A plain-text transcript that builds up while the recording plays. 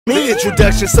Me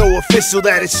introduction so official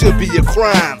that it should be a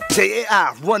crime.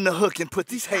 JAI, run the hook and put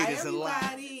these haters in line.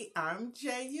 Hi everybody, I'm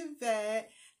Jay Yvette.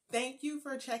 Thank you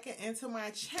for checking into my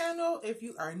channel. If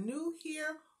you are new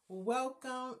here,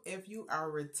 welcome. If you are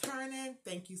returning,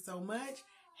 thank you so much.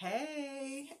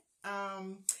 Hey,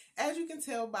 as you can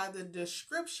tell by the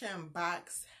description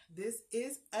box, this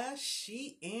is a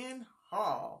Shein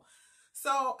haul.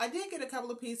 So I did get a couple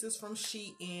of pieces from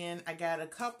Shein. I got a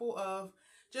couple of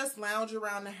just lounge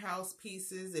around the house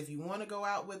pieces. If you want to go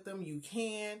out with them, you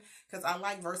can, because I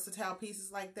like versatile pieces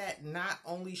like that, not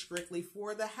only strictly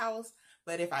for the house,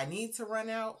 but if I need to run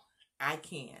out, I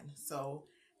can. So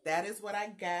that is what I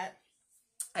got.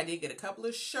 I did get a couple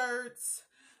of shirts.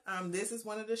 This is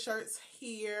one of the shirts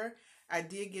here. I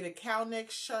did get a cow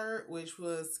neck shirt, which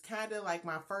was kind of like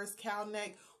my first cow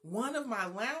neck. One of my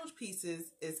lounge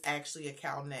pieces is actually a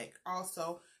cow neck.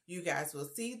 Also, you guys will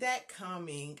see that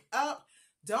coming up.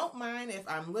 Don't mind if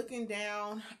I'm looking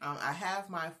down. I have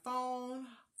my phone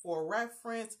for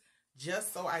reference,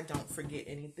 just so I don't forget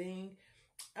anything.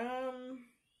 I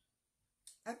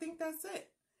think that's it.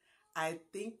 I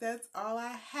think that's all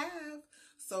I have.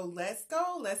 So let's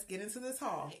go. Let's get into this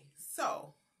haul.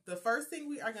 So the first thing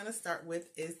we are going to start with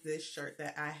is this shirt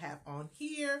that I have on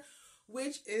here,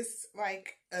 which is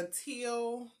like a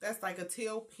teal. That's like a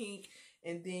teal pink.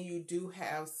 And then you do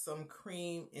have some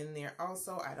cream in there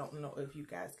also. I don't know if you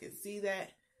guys can see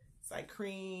that. It's like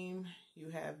cream.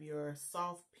 You have your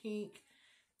soft pink.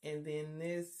 And then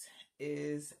this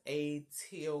is a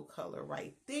teal color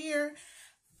right there.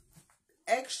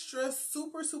 Extra,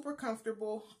 super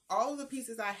comfortable. All of the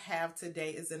pieces I have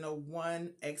today is in a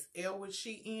 1XL with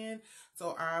Shein.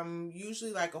 So I'm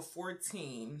usually like a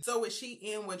 14. So with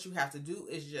Shein, what you have to do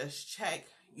is just check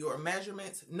your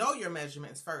measurements. Know your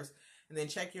measurements first. And then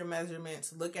check your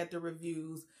measurements, look at the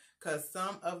reviews, because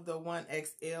some of the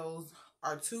 1XLs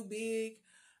are too big.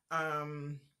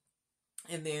 And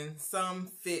then some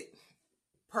fit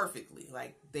perfectly,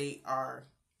 like they are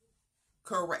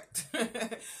correct.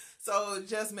 So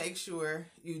just make sure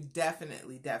you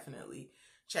definitely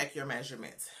check your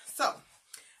measurements. So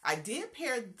I did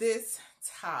pair this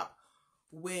top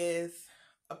with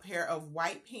a pair of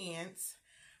white pants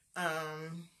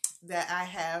that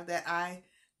I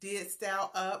did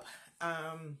style up.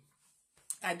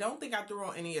 I don't think I threw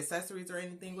on any accessories or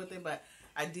anything with it, but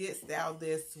I did style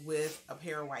this with a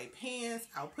pair of white pants.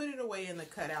 I'll put it away in the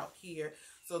cutout here.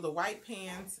 So the white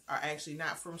pants are actually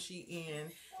not from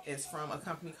Shein. It's from a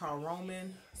company called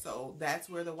Roman. So that's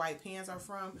where the white pants are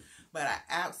from. But I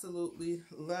absolutely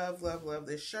love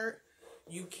this shirt.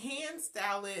 You can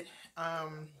style it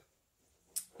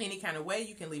any kind of way.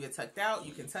 You can leave it tucked out.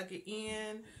 You can tuck it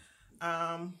in.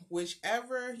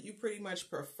 Whichever you pretty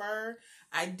much prefer.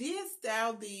 I did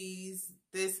style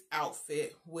this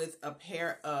outfit with a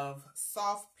pair of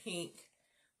soft pink,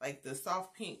 like the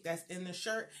soft pink that's in the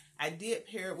shirt. I did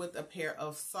pair it with a pair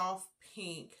of soft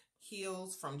pink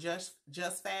heels from Just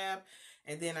Fab,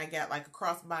 and then I got like a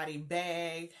crossbody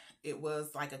bag. It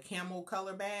was like a camel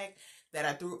color bag that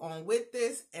I threw on with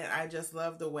this, and I just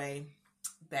love the way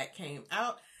that came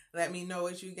out. Let me know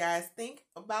what you guys think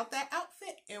about that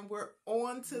outfit. And we're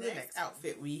on to the next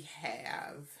outfit we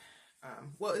have.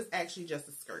 Well, it's actually just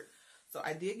a skirt. So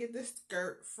I did get this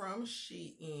skirt from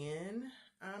Shein.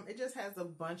 It just has a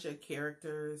bunch of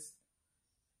characters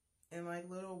and like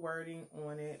little wording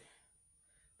on it.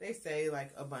 They say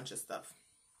like a bunch of stuff.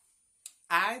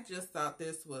 I just thought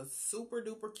this was super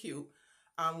duper cute.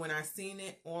 When I seen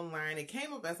it online, it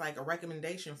came up as like a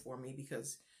recommendation for me,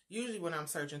 because usually when I'm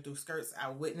searching through skirts, I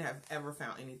wouldn't have ever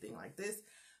found anything like this.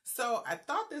 So I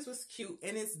thought this was cute,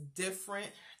 and it's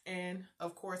different. And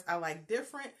of course, I like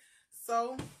different.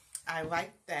 So I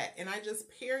like that. And I just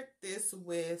paired this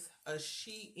with a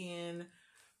Shein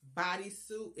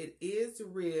bodysuit. It is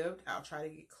ribbed. I'll try to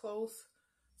get close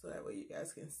so that way you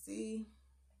guys can see.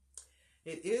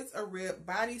 It is a ribbed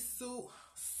bodysuit.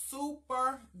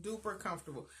 Super duper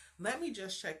comfortable. Let me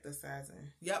just check the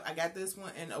sizing. Yep, I got this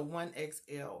one in a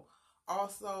 1XL.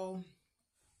 Also,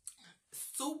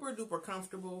 super duper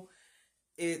comfortable.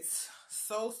 It's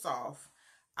so soft.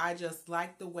 I just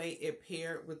like the way it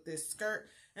paired with this skirt.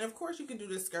 And of course, you can do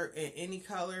this skirt in any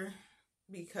color,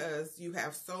 because you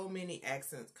have so many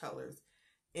accent colors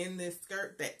in this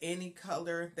skirt that any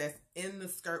color that's in the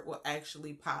skirt will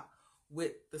actually pop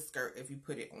with the skirt if you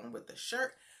put it on with the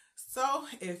shirt. So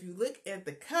if you look at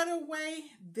the cutaway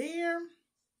there,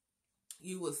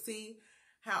 you will see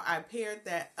how I paired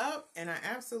that up, and I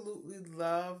absolutely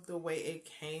love the way it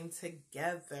came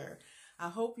together. I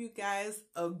hope you guys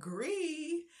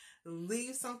agree.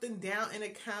 Leave something down in the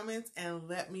comments and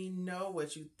let me know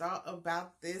what you thought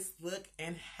about this look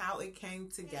and how it came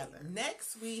together.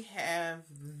 Next, we have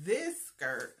this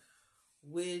skirt,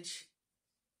 which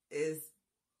is,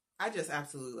 I just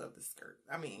absolutely love this skirt.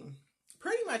 I mean,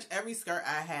 pretty much every skirt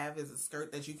I have is a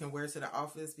skirt that you can wear to the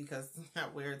office because I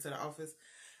wear it to the office.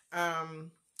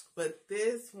 But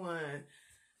this one,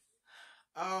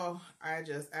 oh, I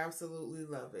just absolutely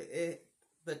love it.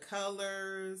 The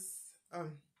colors,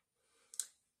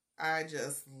 I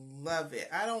just love it.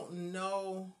 I don't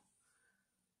know.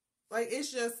 Like,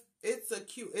 it's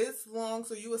long,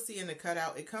 so you will see in the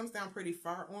cutout. It comes down pretty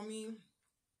far on me,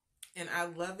 and I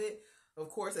love it. Of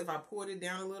course, if I pulled it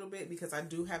down a little bit, because I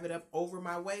do have it up over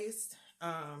my waist,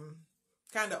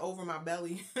 kind of over my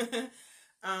belly.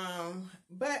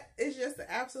 But it's just an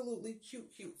absolutely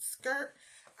cute skirt.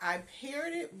 I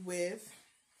paired it with,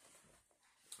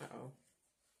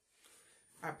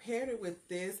 I paired it with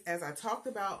this, as I talked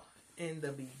about in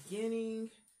the beginning,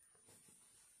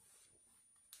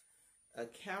 a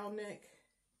cow neck.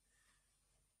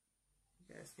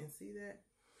 You guys can see that.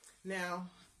 Now,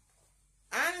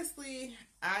 honestly,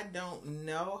 I don't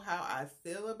know how I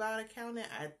feel about a cow neck.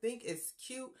 I think it's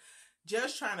cute.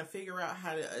 Just trying to figure out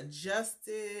how to adjust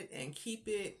it and keep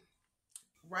it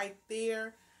right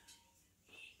there.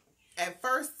 At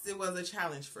first, it was a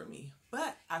challenge for me,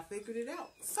 but I figured it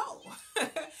out. So,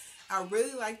 I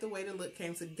really like the way the look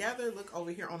came together. Look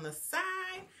over here on the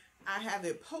side. I have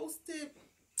it posted.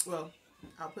 Well,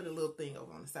 I'll put a little thing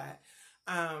over on the side.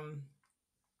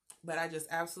 But I just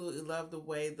absolutely love the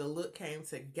way the look came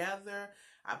together.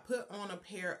 I put on a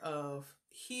pair of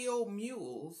heel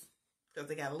mules because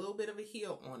they got a little bit of a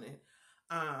heel on it.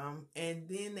 And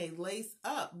then they lace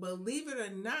up. Believe it or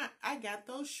not, I got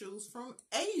those shoes from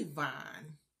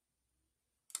Avon.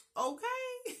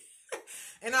 Okay.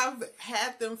 And I've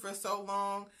had them for so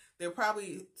long. They're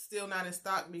probably still not in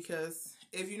stock because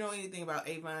if you know anything about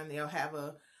Avon, they'll have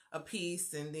a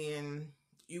piece and then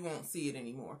you won't see it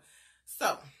anymore.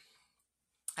 So,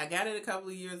 I got it a couple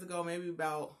of years ago, maybe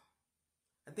about,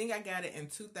 I think I got it in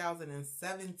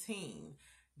 2017.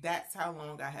 That's how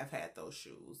long I have had those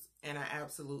shoes, and I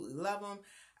absolutely love them.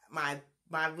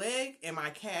 My leg and my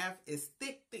calf is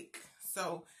thick,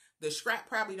 so the strap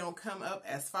probably don't come up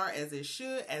as far as it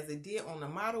should, as it did on the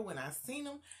model when I seen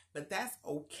them, but that's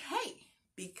okay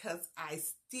because I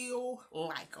still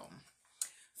like them.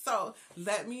 So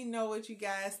let me know what you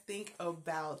guys think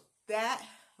about that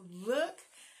look.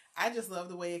 I just love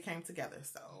the way it came together.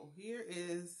 So here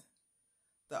is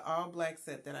the all black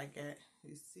set that I got.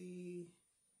 You see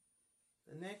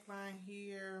the neckline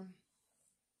here.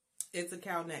 It's a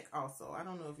cow neck also. I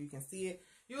don't know if you can see it.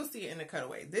 You'll see it in the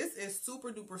cutaway. This is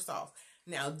super duper soft.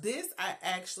 Now this I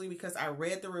actually, because I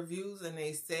read the reviews and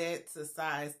they said to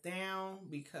size down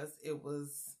because it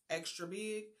was extra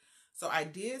big. So I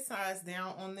did size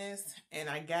down on this and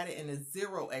I got it in a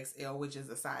 0XL, which is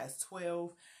a size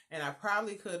 12. And I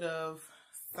probably could have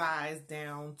sized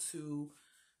down to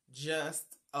just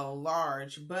a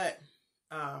large, but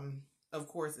of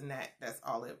course, in that's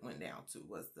all it went down to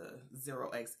was the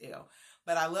 0XL.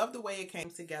 But I love the way it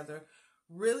came together.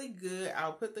 Really good.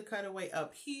 I'll put the cutaway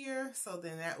up here so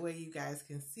then that way you guys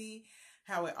can see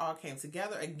how it all came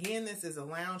together. Again, this is a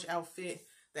lounge outfit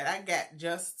that I got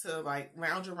just to like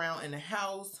lounge around in the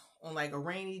house on like a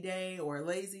rainy day or a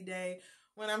lazy day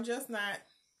when I'm just not,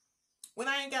 when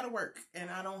I ain't got to work and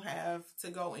I don't have to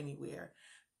go anywhere.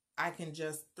 I can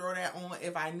just throw that on.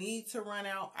 If I need to run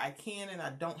out, I can, and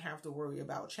I don't have to worry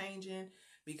about changing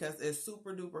because it's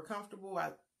super duper comfortable.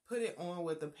 I put it on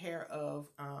with a pair of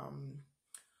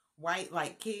white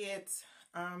like kids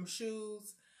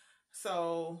shoes.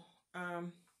 So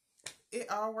it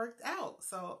all worked out.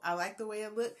 So I like the way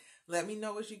it looked. Let me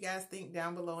know what you guys think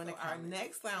down below in the comments. Our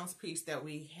next lounge piece that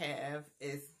we have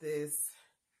is this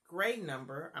gray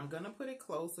number. I'm going to put it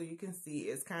close so you can see.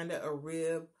 It's kind of a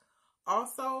rib.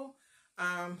 Also,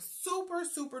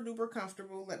 super duper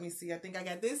comfortable. Let me see. I think I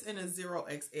got this in a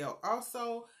 0XL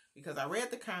also because I read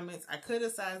the comments. I could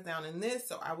have sized down in this,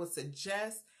 so I would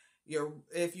suggest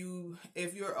if you're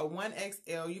a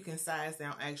 1XL, you can size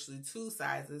down actually 2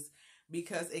 sizes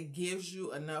because it gives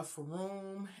you enough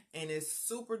room and it's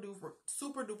super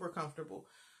duper comfortable.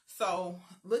 So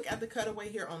look at the cutaway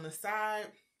here on the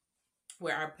side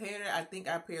where I paired it. I think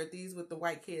I paired these with the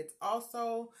white kids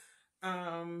also.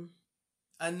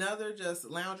 Another just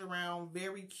lounge around,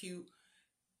 very cute,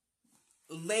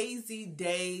 lazy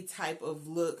day type of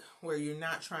look where you're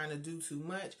not trying to do too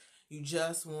much. You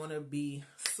just want to be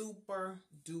super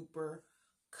duper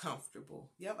comfortable.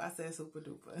 Yep, I said super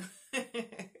duper.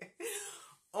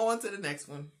 On to the next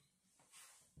one.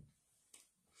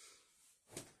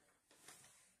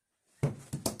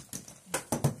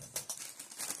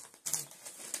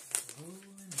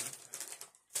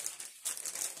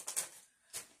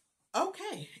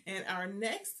 And our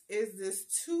next is this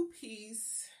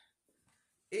two-piece.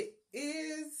 It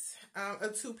is a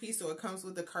two-piece, so it comes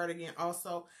with the cardigan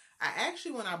also. I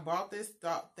actually, when I bought this,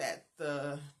 thought that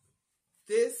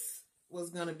this was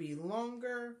going to be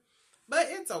longer, but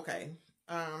it's okay.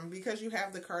 Because you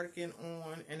have the cardigan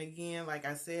on, and again, like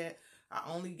I said, I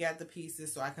only got the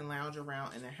pieces so I can lounge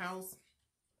around in the house.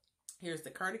 Here's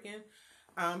the cardigan.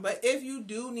 But if you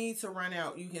do need to run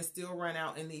out, you can still run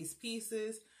out in these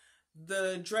pieces.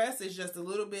 The dress is just a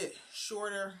little bit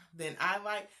shorter than I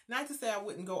like. Not to say I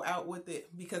wouldn't go out with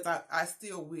it, because I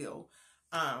still will.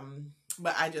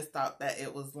 But I just thought that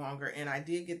it was longer. And I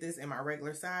did get this in my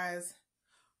regular size,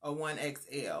 a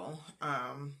 1XL.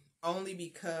 Only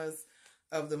because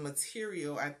of the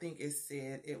material. I think it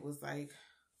said it was like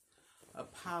a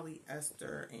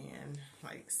polyester and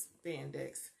like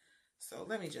spandex. So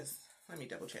let me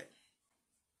double check.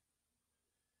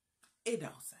 It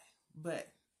don't say, but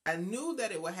I knew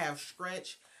that it would have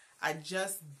stretch. I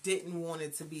just didn't want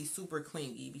it to be super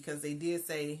clingy, because they did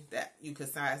say that you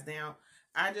could size down.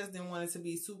 I just didn't want it to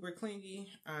be super clingy.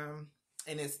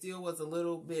 And it still was a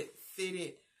little bit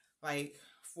fitted, like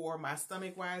for my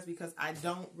stomach wise, because I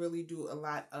don't really do a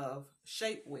lot of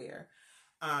shapewear.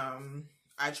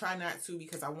 I try not to,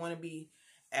 because I want to be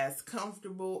as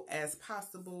comfortable as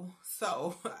possible.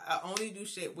 So I only do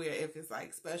shapewear if it's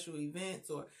like special events,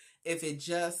 or if it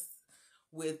just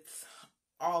with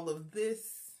all of this,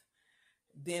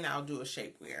 then I'll do a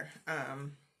shapewear.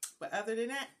 But other than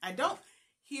that, I don't.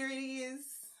 Here it is.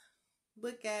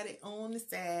 Look at it on the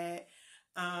side.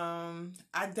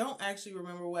 I don't actually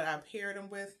remember what I paired them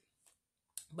with,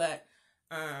 but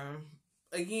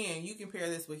again, you can pair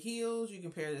this with heels, you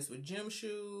can pair this with gym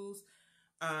shoes,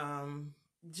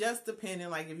 just depending,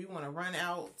 like if you want to run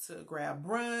out to grab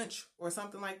brunch or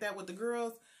something like that with the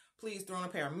girls, please throw in a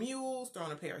pair of mules, throw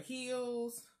in a pair of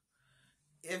heels.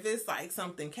 If it's like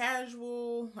something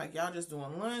casual, like y'all just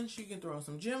doing lunch, you can throw in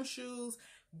some gym shoes.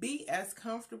 Be as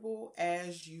comfortable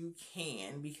as you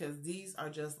can, because these are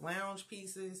just lounge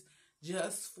pieces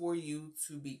just for you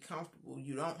to be comfortable.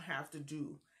 You don't have to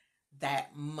do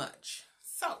that much.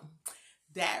 So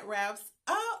that wraps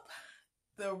up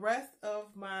the rest of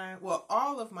my, well,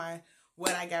 all of my,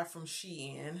 what I got from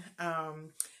Shein.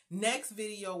 Next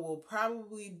video will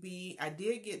probably be, I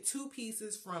did get 2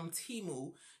 pieces from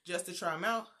Temu just to try them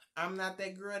out. I'm not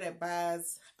that girl that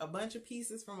buys a bunch of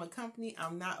pieces from a company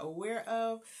I'm not aware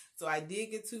of. So I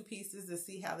did get 2 pieces to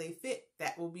see how they fit.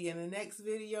 That will be in the next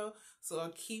video.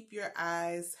 So keep your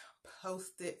eyes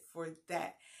posted for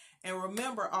that. And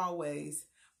remember always,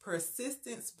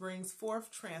 persistence brings forth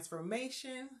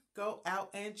transformation. Go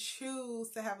out and choose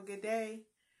to have a good day.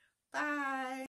 Bye.